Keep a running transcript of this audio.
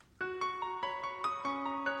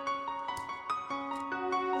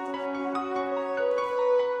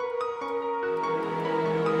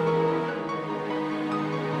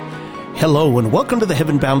Hello and welcome to the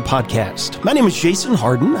Heaven Bound Podcast. My name is Jason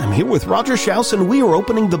Harden. I'm here with Roger Schaus, and we are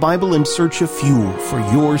opening the Bible in search of fuel for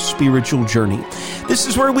your spiritual journey. This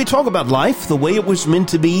is where we talk about life, the way it was meant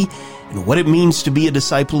to be, and what it means to be a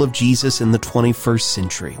disciple of Jesus in the 21st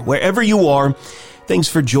century. Wherever you are, thanks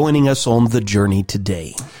for joining us on the journey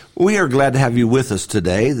today. We are glad to have you with us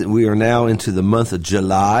today. We are now into the month of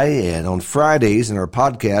July, and on Fridays in our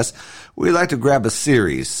podcast, we like to grab a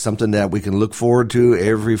series, something that we can look forward to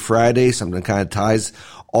every Friday, something that kind of ties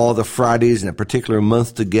all the Fridays in a particular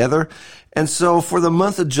month together. And so for the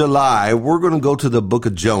month of July, we're going to go to the book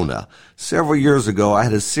of Jonah. Several years ago, I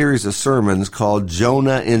had a series of sermons called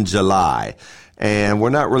Jonah in July. And we're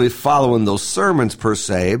not really following those sermons per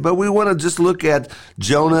se, but we want to just look at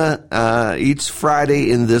Jonah each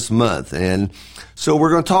Friday in this month. And so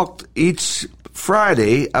we're going to talk each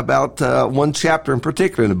Friday about one chapter in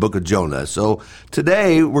particular in the book of Jonah. So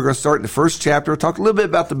today we're going to start in the first chapter, talk a little bit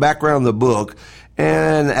about the background of the book.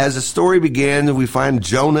 And as the story begins, we find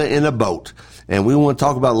Jonah in a boat. And we want to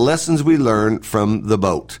talk about lessons we learned from the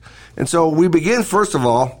boat. And so we begin, first of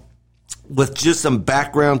all, with just some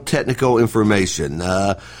background technical information.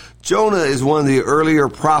 Jonah is one of the earlier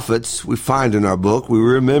prophets we find in our book. We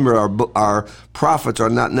remember our prophets are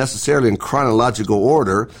not necessarily in chronological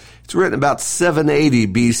order. It's written about 780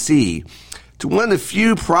 BC. It's one of the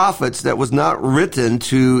few prophets that was not written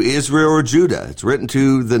to Israel or Judah. It's written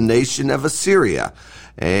to the nation of Assyria,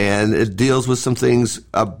 and it deals with some things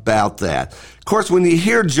about that. Of course, when you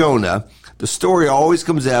hear Jonah, the story always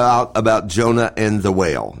comes out about Jonah and the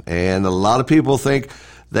whale. And a lot of people think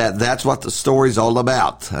that that's what the story's all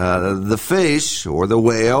about. The fish, or the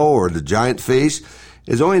whale, or the giant fish,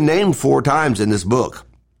 is only named 4 times in this book.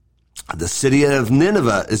 The city of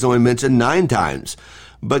Nineveh is only mentioned 9 times.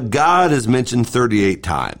 But God is mentioned 38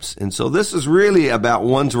 times. And so this is really about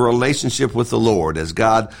one's relationship with the Lord as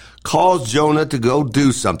God calls Jonah to go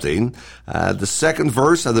do something. The second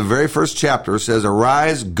verse of the very first chapter says,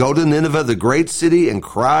 "Arise, go to Nineveh, the great city, and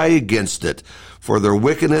cry against it, for their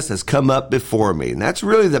wickedness has come up before me." And that's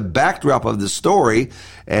really the backdrop of the story.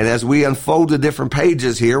 And as we unfold the different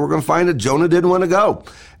pages here, we're going to find that Jonah didn't want to go.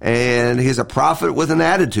 And he's a prophet with an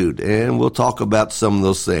attitude. And we'll talk about some of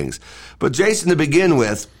those things. But Jason, to begin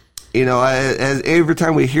with, you know, as every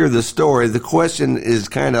time we hear the story, the question is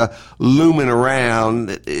kind of looming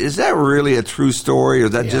around. Is that really a true story, or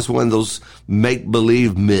is that just one of those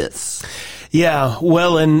make-believe myths? Yeah,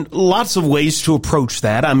 well, and lots of ways to approach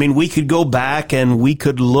that. I mean, we could go back and we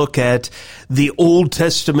could look at the Old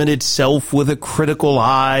Testament itself with a critical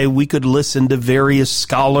eye. We could listen to various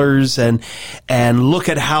scholars and look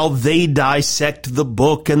at how they dissect the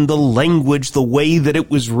book and the language, the way that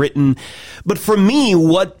it was written. But for me,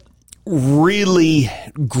 what really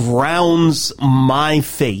grounds my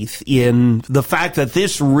faith in the fact that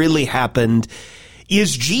this really happened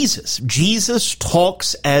is Jesus. Jesus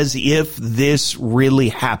talks as if this really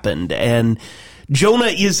happened. And Jonah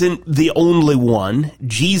isn't the only one.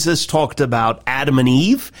 Jesus talked about Adam and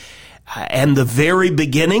Eve and the very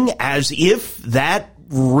beginning as if that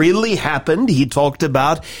really happened. He talked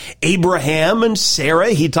about Abraham and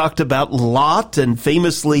Sarah. He talked about Lot and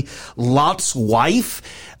famously Lot's wife.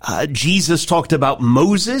 Jesus talked about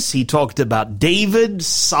Moses. He talked about David,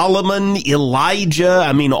 Solomon, Elijah.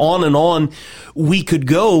 I mean, on and on we could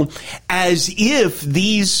go, as if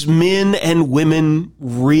these men and women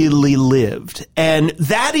really lived. And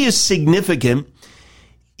that is significant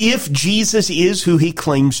if Jesus is who he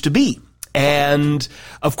claims to be. And,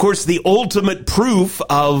 of course, the ultimate proof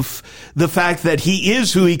of the fact that he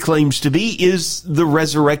is who he claims to be is the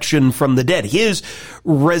resurrection from the dead, his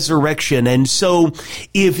resurrection. And so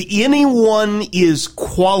if anyone is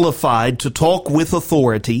qualified to talk with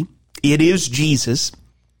authority, it is Jesus.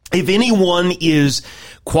 If anyone is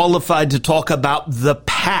qualified to talk about the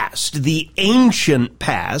past, the ancient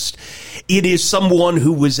past, it is someone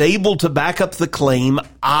who was able to back up the claim,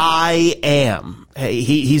 "I am."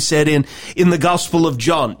 He said in the Gospel of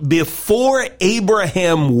John, "Before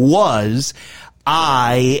Abraham was,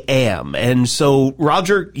 I am." And so,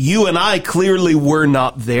 Roger, you and I clearly were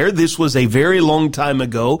not there. This was a very long time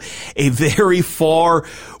ago, a very far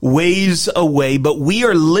ways away, but we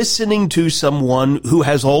are listening to someone who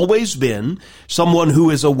has always been, someone who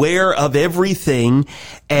is aware of everything.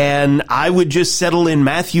 And I would just settle in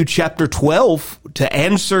Matthew chapter 12 to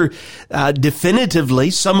answer definitively.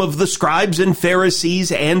 Some of the scribes and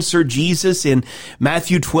Pharisees answer Jesus in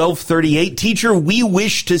Matthew 12:38, "Teacher, we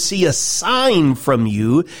wish to see a sign from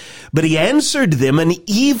you." But he answered them, "An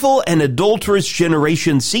evil and adulterous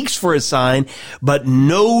generation seeks for a sign, but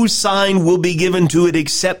no sign will be given to it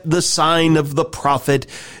except the sign of the prophet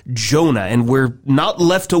Jonah." And we're not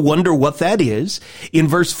left to wonder what that is. In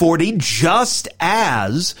verse 40, just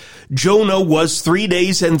as Jonah was 3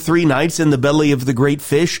 days and 3 nights in the belly of the great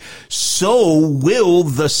fish, so will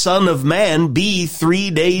the Son of Man be 3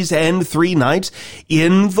 days and 3 nights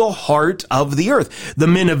in the heart of the earth. The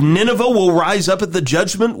men of Nineveh will rise up at the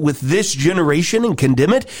judgment with this generation and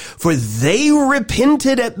condemn it, for they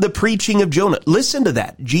repented at the preaching of Jonah. Listen to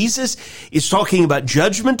that. Jesus is talking about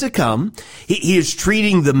judgment to come. He is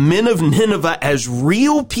treating the men of Nineveh as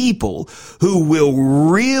real people who will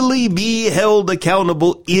really be held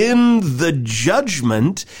accountable in the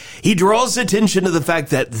judgment. He draws attention to the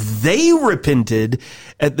fact that they repented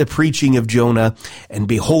at the preaching of Jonah, and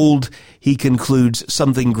behold, he concludes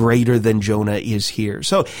something greater than Jonah is here.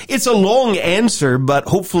 So it's a long answer, but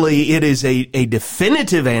hopefully it is a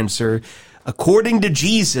definitive answer. According to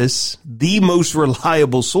Jesus, the most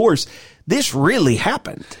reliable source, this really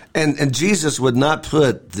happened. And Jesus would not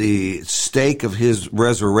put the stake of his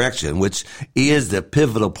resurrection, which is the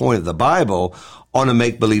pivotal point of the Bible, on a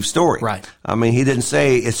make-believe story. Right. I mean, he didn't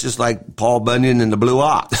say it's just like Paul Bunyan and the Blue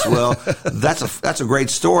Ox. Well, that's a great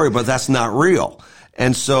story, but that's not real.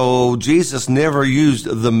 And so Jesus never used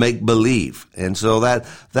the make-believe. And so that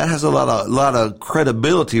has a lot of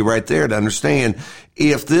credibility right there to understand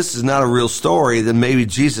if this is not a real story, then maybe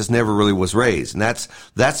Jesus never really was raised. And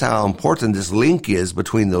that's how important this link is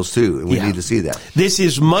between those two. And we need to see that. This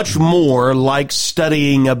is much more like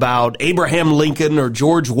studying about Abraham Lincoln or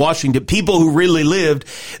George Washington, people who really lived,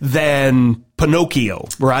 than Pinocchio,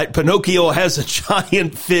 right? Pinocchio has a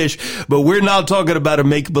giant fish, but we're not talking about a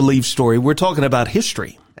make-believe story. We're talking about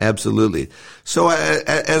history. Absolutely. So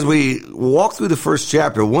as we walk through the first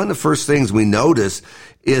chapter, one of the first things we notice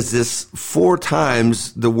is this 4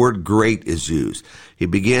 times the word great is used. He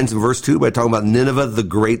begins in verse 2 by talking about Nineveh, the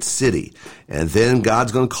great city. And then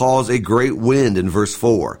God's going to cause a great wind in verse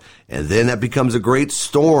 4. And then that becomes a great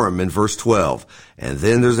storm in verse 12. And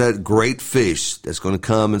then there's that great fish that's going to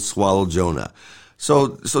come and swallow Jonah.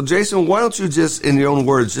 So Jason, why don't you just, in your own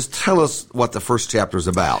words, just tell us what the first chapter is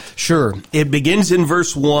about? Sure. It begins in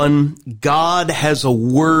verse 1. God has a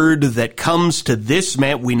word that comes to this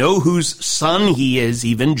man. We know whose son he is,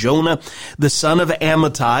 even Jonah, the son of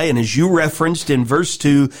Amittai. And as you referenced in verse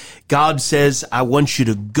 2, God says, I want you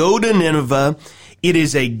to go to Nineveh. It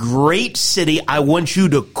is a great city. I want you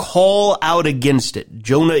to call out against it.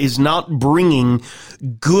 Jonah is not bringing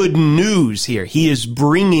good news here. He is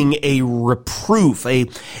bringing a reproof, a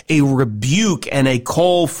rebuke, and a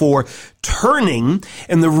call for turning.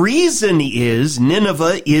 And the reason is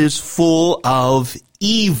Nineveh is full of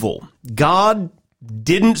evil. God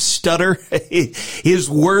didn't stutter. His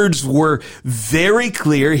words were very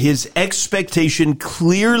clear. His expectation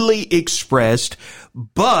clearly expressed.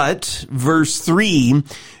 But, verse 3,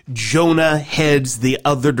 Jonah heads the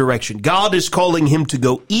other direction. God is calling him to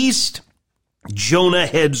go east. Jonah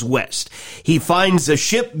heads west. He finds a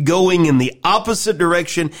ship going in the opposite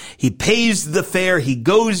direction. He pays the fare. He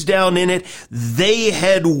goes down in it. They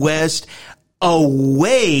head west,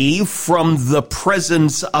 away from the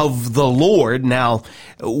presence of the Lord. Now,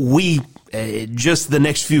 we just the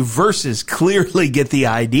next few verses clearly get the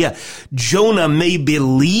idea. Jonah may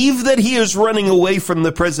believe that he is running away from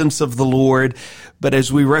the presence of the Lord, but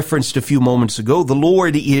as we referenced a few moments ago, the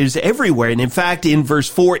Lord is everywhere. And in fact, in verse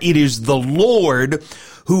 4, it is the Lord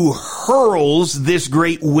who hurls this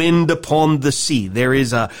great wind upon the sea. There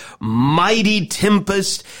is a mighty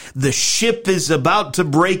tempest. The ship is about to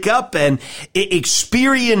break up, and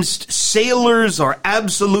experienced sailors are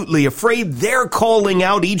absolutely afraid. They're calling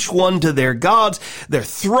out each one to their gods. They're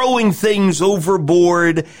throwing things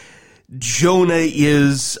overboard. Jonah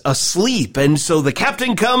is asleep. And so the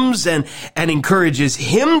captain comes and encourages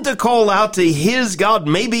him to call out to his God.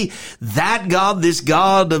 Maybe that God, this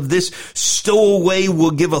God of this stowaway,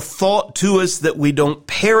 will give a thought to us that we don't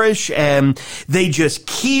perish. And they just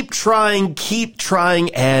keep trying,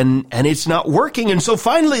 and it's not working. And so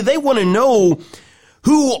finally they want to know,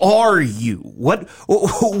 who are you?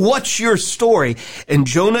 What's your story? And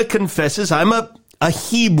Jonah confesses, I'm a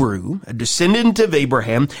Hebrew, a descendant of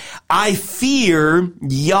Abraham. I fear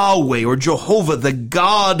Yahweh, or Jehovah, the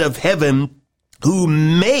God of heaven, who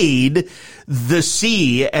made the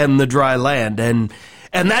sea and the dry land. And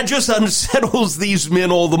that just unsettles these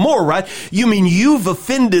men all the more, right? You mean you've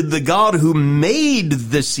offended the God who made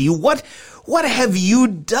the sea? What what have you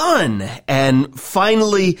done? And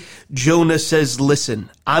finally, Jonah says,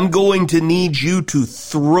 listen, I'm going to need you to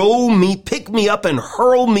pick me up and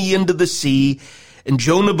hurl me into the sea. And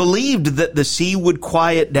Jonah believed that the sea would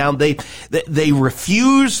quiet down. They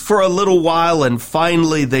refuse for a little while, and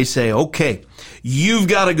finally they say, okay, you've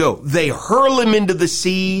got to go. They hurl him into the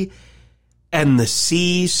sea, and the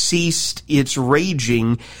sea ceased its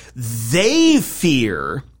raging. They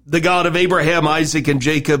fear the God of Abraham, Isaac, and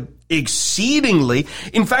Jacob exceedingly.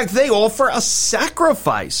 In fact, they offer a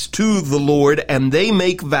sacrifice to the Lord, and they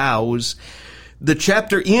make vows. The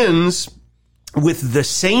chapter ends with the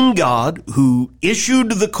same God who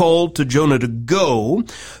issued the call to Jonah to go,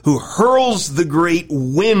 who hurls the great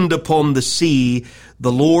wind upon the sea.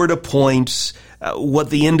 The Lord appoints what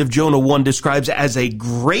the end of Jonah 1 describes as a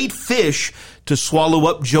great fish to swallow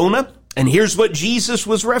up Jonah. And here's what Jesus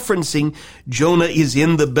was referencing. Jonah is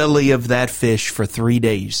in the belly of that fish for 3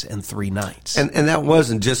 days and 3 nights. And that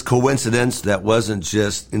wasn't just coincidence. That wasn't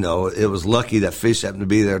just, it was lucky that fish happened to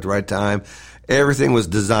be there at the right time. Everything was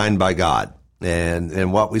designed by God.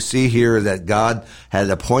 And what we see here is that God had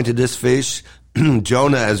appointed this fish.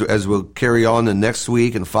 Jonah, as we'll carry on the next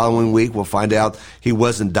week and following week, we'll find out he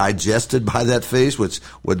wasn't digested by that fish, which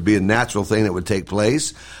would be a natural thing that would take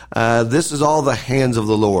place. This is all the hands of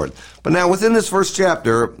the Lord. But now within this first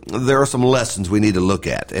chapter, there are some lessons we need to look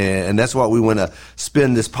at. And that's what we want to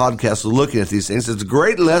spend this podcast looking at these things. It's a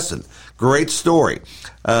great lesson, great story.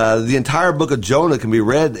 The entire book of Jonah can be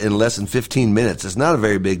read in less than 15 minutes. It's not a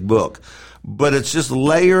very big book, but it's just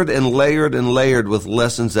layered and layered and layered with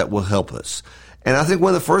lessons that will help us. And I think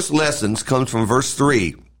one of the first lessons comes from verse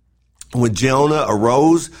 3. When Jonah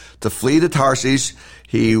arose to flee to Tarshish,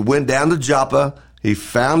 he went down to Joppa, he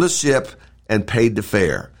found a ship, and paid the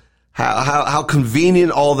fare. How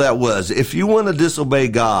convenient all that was. If you want to disobey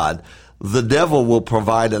God, the devil will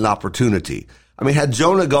provide an opportunity. I mean, had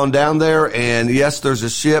Jonah gone down there and yes, there's a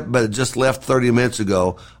ship, but it just left 30 minutes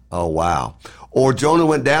ago, oh wow. Or Jonah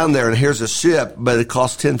went down there and here's a ship, but it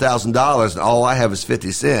costs $10,000 and all I have is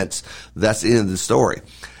 50 cents. That's the end of the story.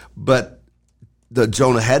 But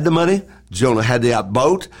Jonah had the money, Jonah had the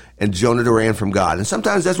boat, and Jonah ran from God. And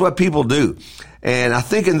sometimes that's what people do. And I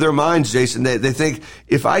think in their minds, Jason, they think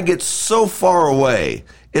if I get so far away,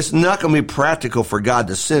 it's not going to be practical for God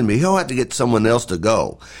to send me. He'll have to get someone else to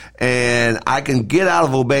go. And I can get out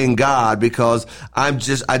of obeying God because I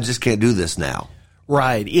just can't do this now.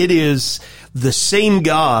 Right. It is the same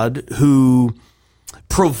God who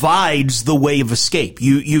provides the way of escape.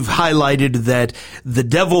 You've highlighted that the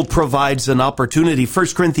devil provides an opportunity. 1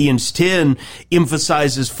 Corinthians 10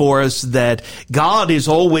 emphasizes for us that God is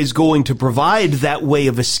always going to provide that way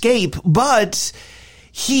of escape, but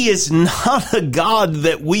he is not a God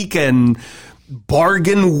that we can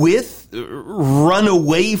bargain with, run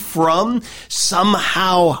away from,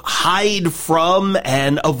 somehow hide from,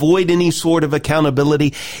 and avoid any sort of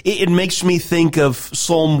accountability. It makes me think of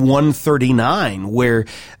Psalm 139, where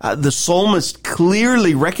the psalmist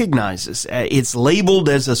clearly recognizes it's labeled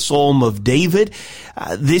as a psalm of David.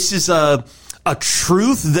 This is a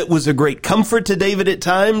truth that was a great comfort to David at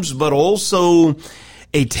times, but also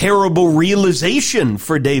a terrible realization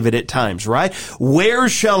for David at times, right? Where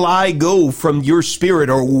shall I go from your spirit,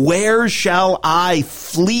 or where shall I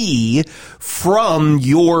flee from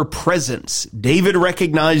your presence? David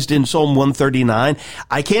recognized in Psalm 139,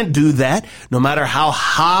 I can't do that. No matter how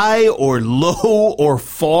high or low or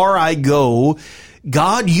far I go,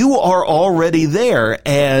 God, you are already there.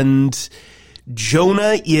 And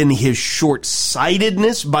Jonah, in his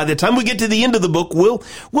short-sightedness, by the time we get to the end of the book,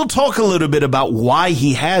 we'll talk a little bit about why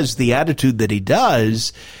he has the attitude that he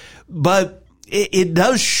does, but it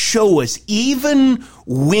does show us, even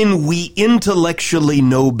when we intellectually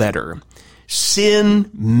know better, sin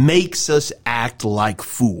makes us act like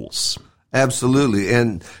fools. Absolutely.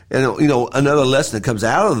 And another lesson that comes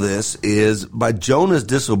out of this is by Jonah's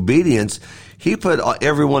disobedience, he put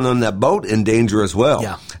everyone on that boat in danger as well.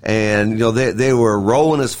 Yeah. And, they were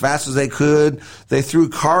rolling as fast as they could. They threw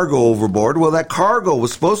cargo overboard. Well, that cargo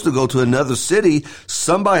was supposed to go to another city.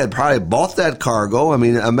 Somebody had probably bought that cargo. I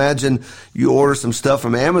mean, imagine you order some stuff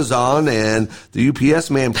from Amazon and the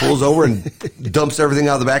UPS man pulls over and dumps everything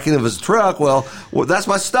out of the back end of his truck. Well, that's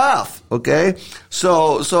my stuff. Okay.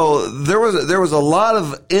 So there was a lot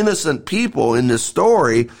of innocent people in this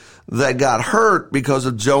story that got hurt because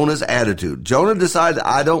of Jonah's attitude. Jonah decided,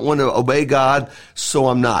 I don't want to obey God, so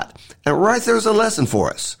I'm not. And right there's a lesson for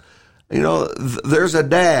us. There's a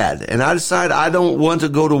dad, and I decide I don't want to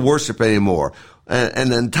go to worship anymore,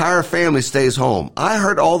 and the entire family stays home. I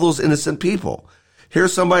hurt all those innocent people.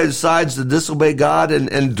 Here's somebody decides to disobey God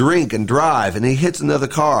and drink and drive, and he hits another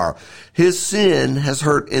car. His sin has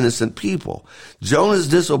hurt innocent people. Jonah's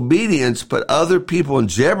disobedience put other people in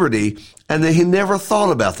jeopardy, and then he never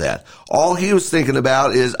thought about that. All he was thinking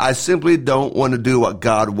about is, I simply don't want to do what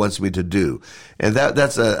God wants me to do. And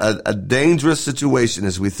that's a dangerous situation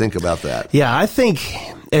as we think about that. Yeah, I think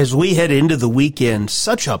as we head into the weekend,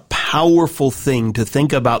 such a powerful thing to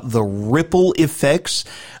think about the ripple effects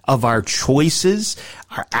of our choices,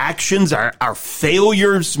 our actions, our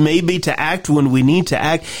failures maybe to act when we need to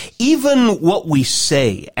act, even what we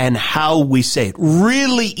say and how we say it.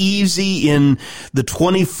 Really easy in the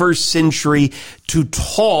 21st century to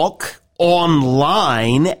talk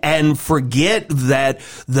online and forget that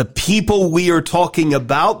the people we are talking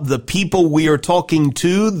about, the people we are talking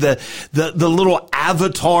to, the little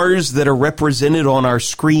avatars that are represented on our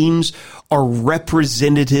screens are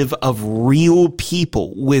representative of real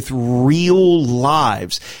people with real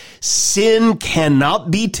lives. Sin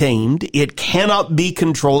cannot be tamed. It cannot be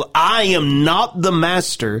controlled. I am not the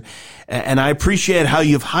master. And I appreciate how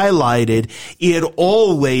you've highlighted it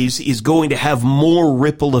always is going to have more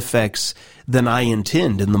ripple effects than I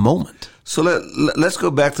intend in the moment. So let's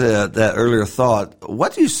go back to that earlier thought.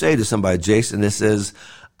 What do you say to somebody, Jason, that says,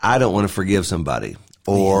 I don't want to forgive somebody,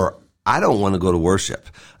 or I don't want to go to worship?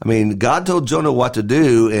 I mean, God told Jonah what to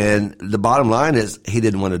do, and the bottom line is he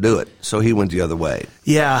didn't want to do it, so he went the other way.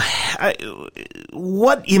 Yeah.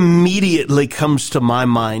 What immediately comes to my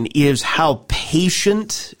mind is how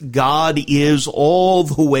patient God is all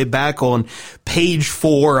the way back on page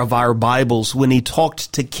 4 of our Bibles when he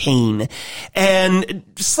talked to Cain. And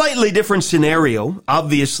slightly different scenario,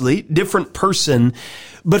 obviously, different person.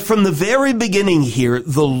 But from the very beginning here,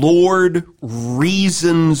 the Lord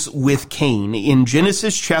reasons with Cain. In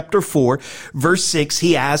Genesis chapter 4, verse 6,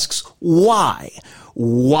 he asks, why?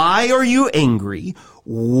 Why are you angry?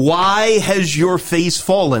 Why has your face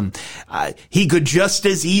fallen? He could just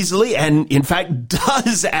as easily, and in fact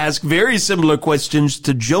does ask very similar questions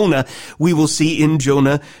to Jonah. We will see in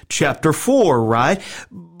Jonah chapter 4, right?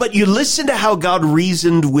 But you listen to how God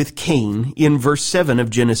reasoned with Cain in verse 7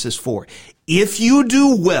 of Genesis 4. If you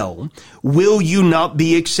do well, will you not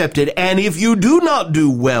be accepted? And if you do not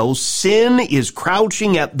do well, sin is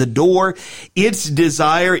crouching at the door. Its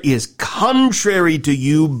desire is contrary to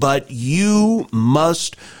you, but you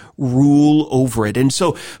must rule over it. And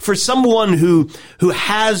so for someone who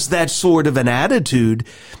has that sort of an attitude,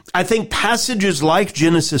 I think passages like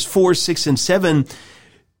Genesis 4, 6, and 7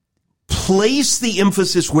 place the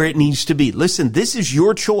emphasis where it needs to be. Listen, this is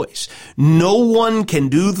your choice. No one can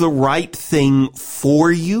do the right thing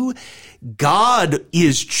for you. God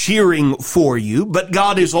is cheering for you, but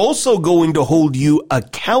God is also going to hold you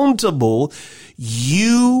accountable.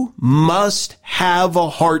 You must have a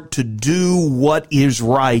heart to do what is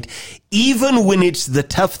right, even when it's the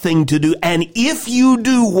tough thing to do. And if you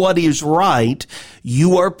do what is right,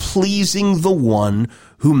 you are pleasing the one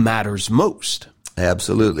who matters most.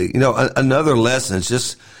 Absolutely. You know, another lesson, it's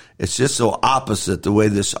just so opposite the way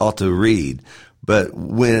this ought to read. But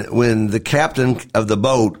when the captain of the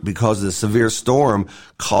boat, because of the severe storm,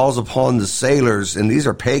 calls upon the sailors, and these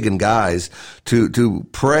are pagan guys, to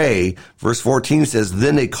pray, verse 14 says,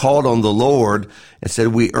 then they called on the Lord and said,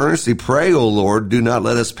 we earnestly pray, O Lord, do not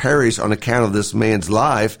let us perish on account of this man's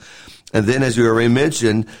life. And then, as you already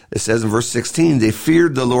mentioned, it says in verse 16, they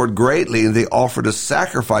feared the Lord greatly, and they offered a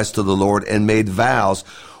sacrifice to the Lord and made vows.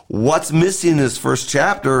 What's missing in this first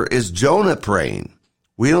chapter is Jonah praying.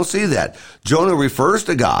 We don't see that. Jonah refers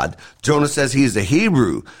to God. Jonah says he's a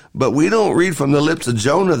Hebrew, but we don't read from the lips of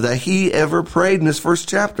Jonah that he ever prayed in this first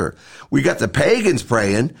chapter. We got the pagans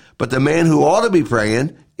praying, but the man who ought to be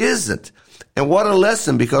praying isn't. And what a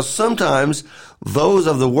lesson, because sometimes those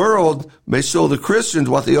of the world may show the Christians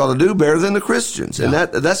what they ought to do better than the Christians. And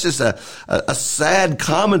that's just a sad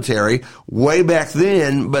commentary way back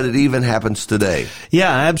then, but it even happens today.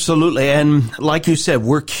 Yeah, absolutely. And like you said,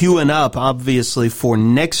 we're queuing up, obviously, for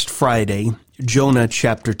next Friday, Jonah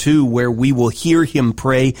chapter 2, where we will hear him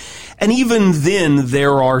pray. And even then,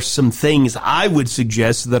 there are some things I would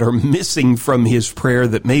suggest that are missing from his prayer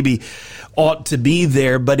that maybe ought to be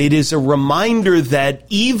there. But it is a reminder that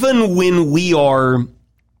even when we are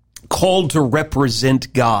called to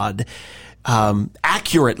represent God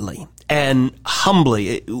accurately and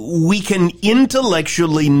humbly, we can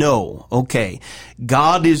intellectually know, okay,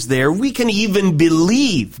 God is there. We can even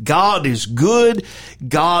believe God is good.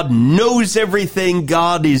 God knows everything.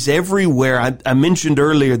 God is everywhere. I mentioned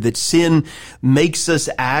earlier that sin makes us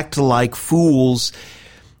act like fools.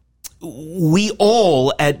 We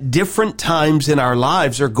all, at different times in our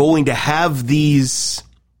lives, are going to have these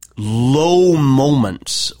low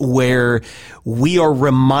moments where we are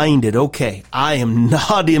reminded, okay, I am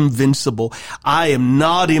not invincible. I am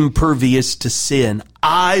not impervious to sin.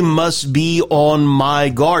 I must be on my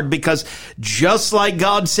guard, because just like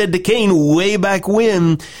God said to Cain way back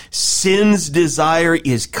when, sin's desire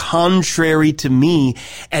is contrary to me.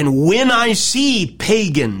 And when I see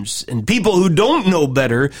pagans and people who don't know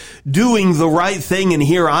better doing the right thing, and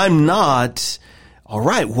here I'm not, all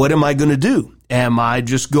right, what am I going to do? Am I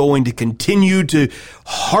just going to continue to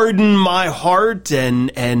harden my heart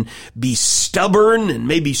and be stubborn and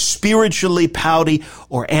maybe spiritually pouty?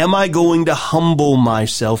 Or am I going to humble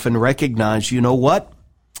myself and recognize, you know what?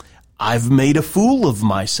 I've made a fool of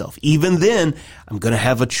myself. Even then, I'm going to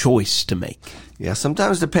have a choice to make. Yeah,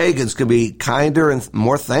 sometimes the pagans can be kinder and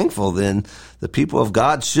more thankful than the people of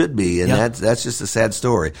God should be. And that's just a sad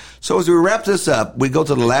story. So as we wrap this up, we go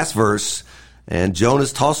to the last verse, and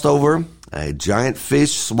Jonah's tossed over. A giant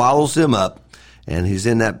fish swallows him up, and he's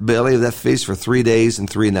in that belly of that fish for 3 days and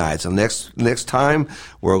 3 nights. And next time,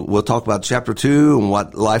 we'll talk about chapter 2 and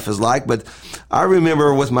what life is like. But I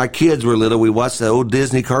remember with my kids were little, we watched the old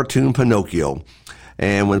Disney cartoon Pinocchio.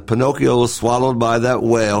 And when Pinocchio was swallowed by that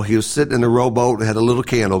whale, he was sitting in the rowboat and had a little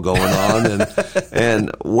candle going on. And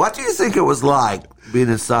what do you think it was like being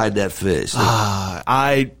inside that fish?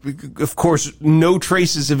 Of course, no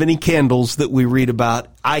traces of any candles that we read about.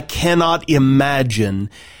 I cannot imagine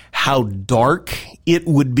how dark it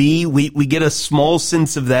would be. We get a small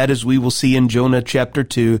sense of that, as we will see in Jonah chapter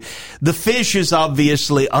 2. The fish is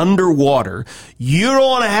obviously underwater. You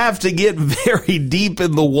don't have to get very deep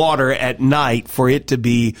in the water at night for it to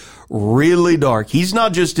be really dark. He's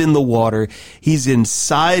not just in the water. He's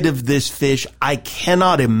inside of this fish. I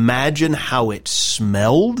cannot imagine how it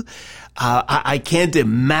smelled. I can't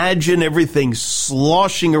imagine everything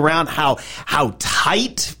sloshing around, how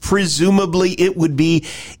tight presumably it would be.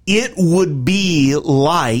 It would be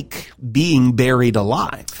like being buried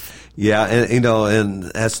alive. Yeah, and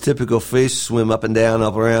as typical fish swim up and down,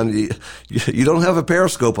 up around, you don't have a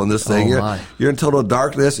periscope on this thing. You're in total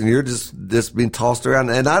darkness, and you're just being tossed around.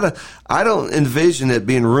 And I don't envision it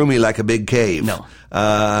being roomy like a big cave. No.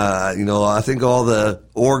 I think all the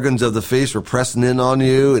organs of the fish were pressing in on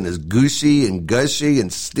you, and it's gushy and gushy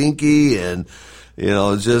and stinky, and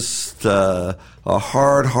just a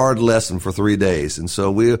hard lesson for 3 days. And so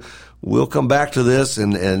we'll come back to this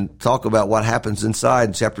and talk about what happens inside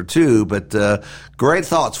in chapter 2, but great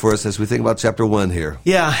thoughts for us as we think about chapter 1 here.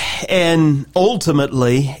 Yeah, and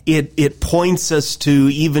ultimately, it points us to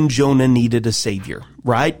even Jonah needed a Savior,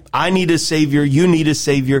 right? I need a Savior, you need a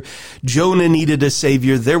Savior, Jonah needed a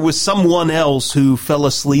Savior. There was someone else who fell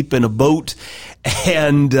asleep in a boat,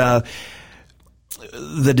 and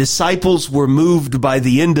the disciples were moved by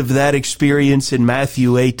the end of that experience in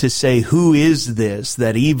Matthew 8 to say, who is this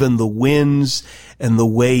that even the winds and the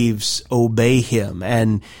waves obey him?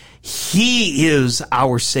 And he is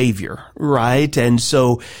our Savior, right? And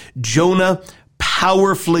so Jonah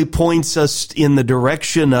powerfully points us in the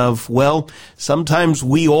direction of, well, sometimes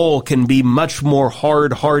we all can be much more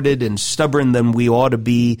hard-hearted and stubborn than we ought to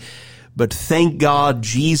be. But thank God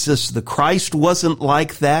Jesus the Christ wasn't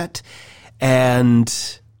like that.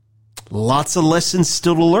 And lots of lessons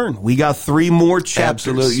still to learn. We got 3 more chapters.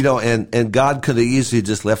 Absolutely. And God could have easily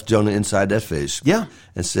just left Jonah inside that fish. Yeah.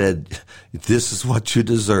 And said, this is what you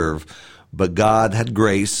deserve. But God had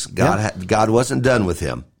grace. God wasn't done with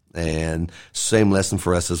him. And same lesson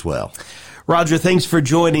for us as well. Roger, thanks for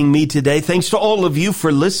joining me today. Thanks to all of you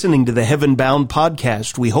for listening to the Heaven Bound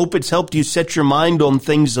podcast. We hope it's helped you set your mind on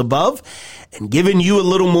things above and given you a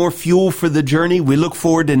little more fuel for the journey. We look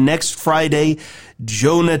forward to next Friday,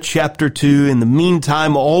 Jonah chapter 2. In the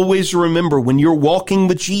meantime, always remember, when you're walking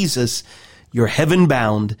with Jesus, you're heaven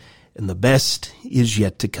bound, and the best is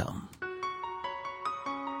yet to come.